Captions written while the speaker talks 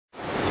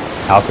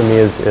Alchemy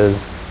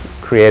is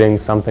creating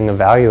something of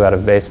value out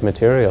of base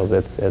materials.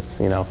 It's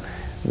you know,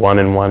 1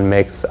 and 1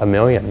 makes a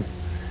million.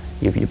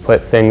 You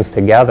put things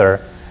together,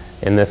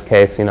 in this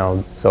case, you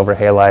know, silver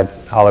halide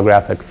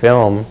holographic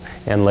film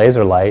and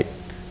laser light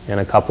and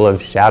a couple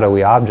of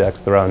shadowy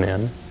objects thrown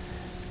in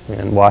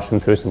and wash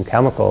them through some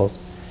chemicals,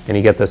 and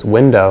you get this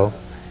window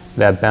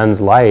that bends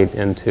light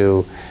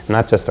into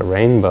not just a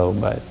rainbow,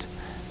 but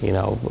you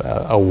know,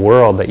 a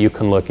world that you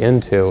can look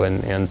into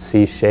and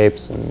see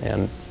shapes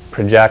and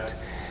project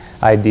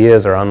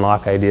ideas or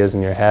unlock ideas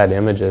in your head,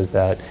 images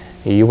that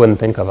you wouldn't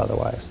think of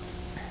otherwise.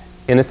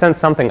 In a sense,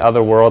 something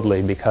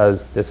otherworldly,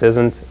 because this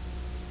isn't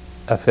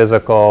a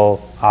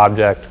physical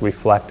object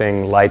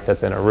reflecting light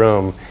that's in a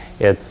room.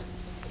 It's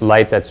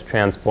light that's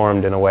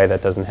transformed in a way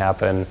that doesn't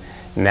happen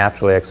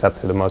naturally except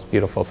through the most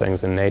beautiful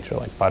things in nature,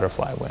 like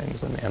butterfly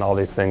wings and all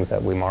these things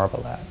that we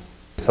marvel at.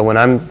 So when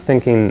I'm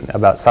thinking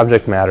about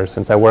subject matter,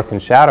 since I work in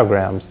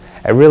shadowgrams,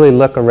 I really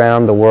look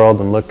around the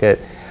world and look at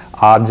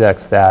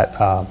objects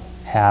that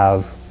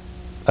have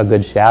a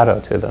good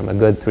shadow to them, a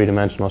good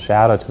three-dimensional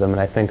shadow to them, and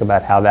I think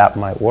about how that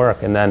might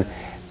work. And then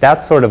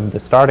that's sort of the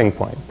starting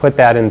point. Put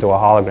that into a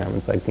hologram.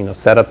 It's like, you know,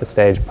 set up the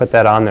stage, put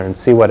that on there and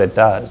see what it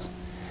does.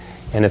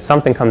 And if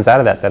something comes out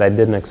of that that I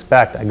didn't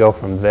expect, I go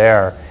from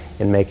there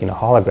in making a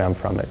hologram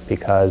from it,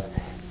 because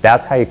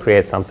that's how you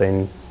create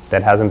something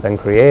that hasn't been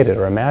created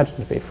or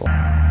imagined before.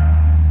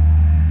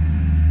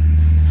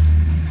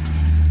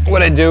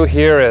 What I do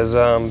here is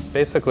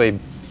basically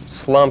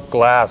slump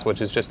glass,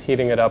 which is just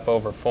heating it up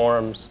over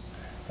forms,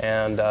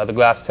 and the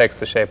glass takes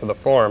the shape of the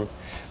form,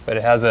 but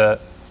it has a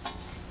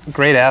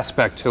great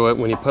aspect to it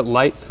when you put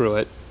light through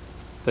it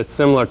that's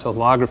similar to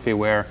holography,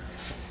 where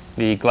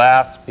the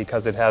glass,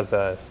 because it has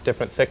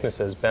different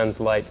thicknesses, bends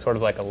light sort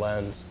of like a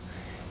lens.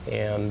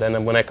 And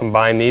then when I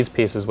combine these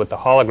pieces with the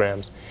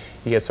holograms,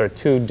 you get sort of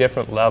 2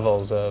 different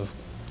levels of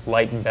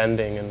light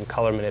bending and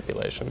color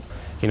manipulation.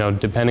 You know,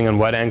 depending on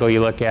what angle you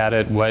look at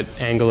it, what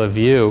angle of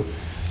view,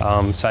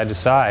 side to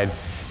side,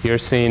 you're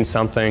seeing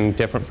something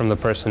different from the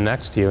person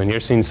next to you, and you're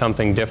seeing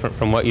something different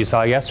from what you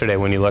saw yesterday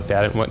when you looked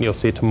at it and what you'll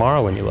see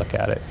tomorrow when you look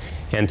at it.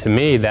 And to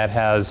me, that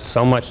has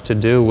so much to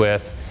do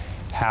with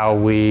how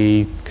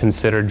we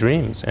consider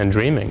dreams and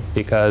dreaming,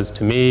 because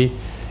to me,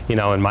 you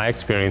know, in my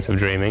experience of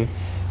dreaming,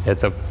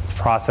 it's a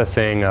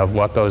processing of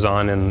what goes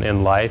on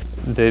in life.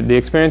 The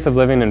experience of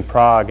living in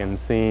Prague and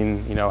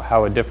seeing, you know,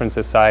 how a different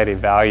society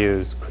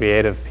values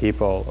creative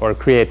people or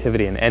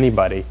creativity in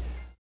anybody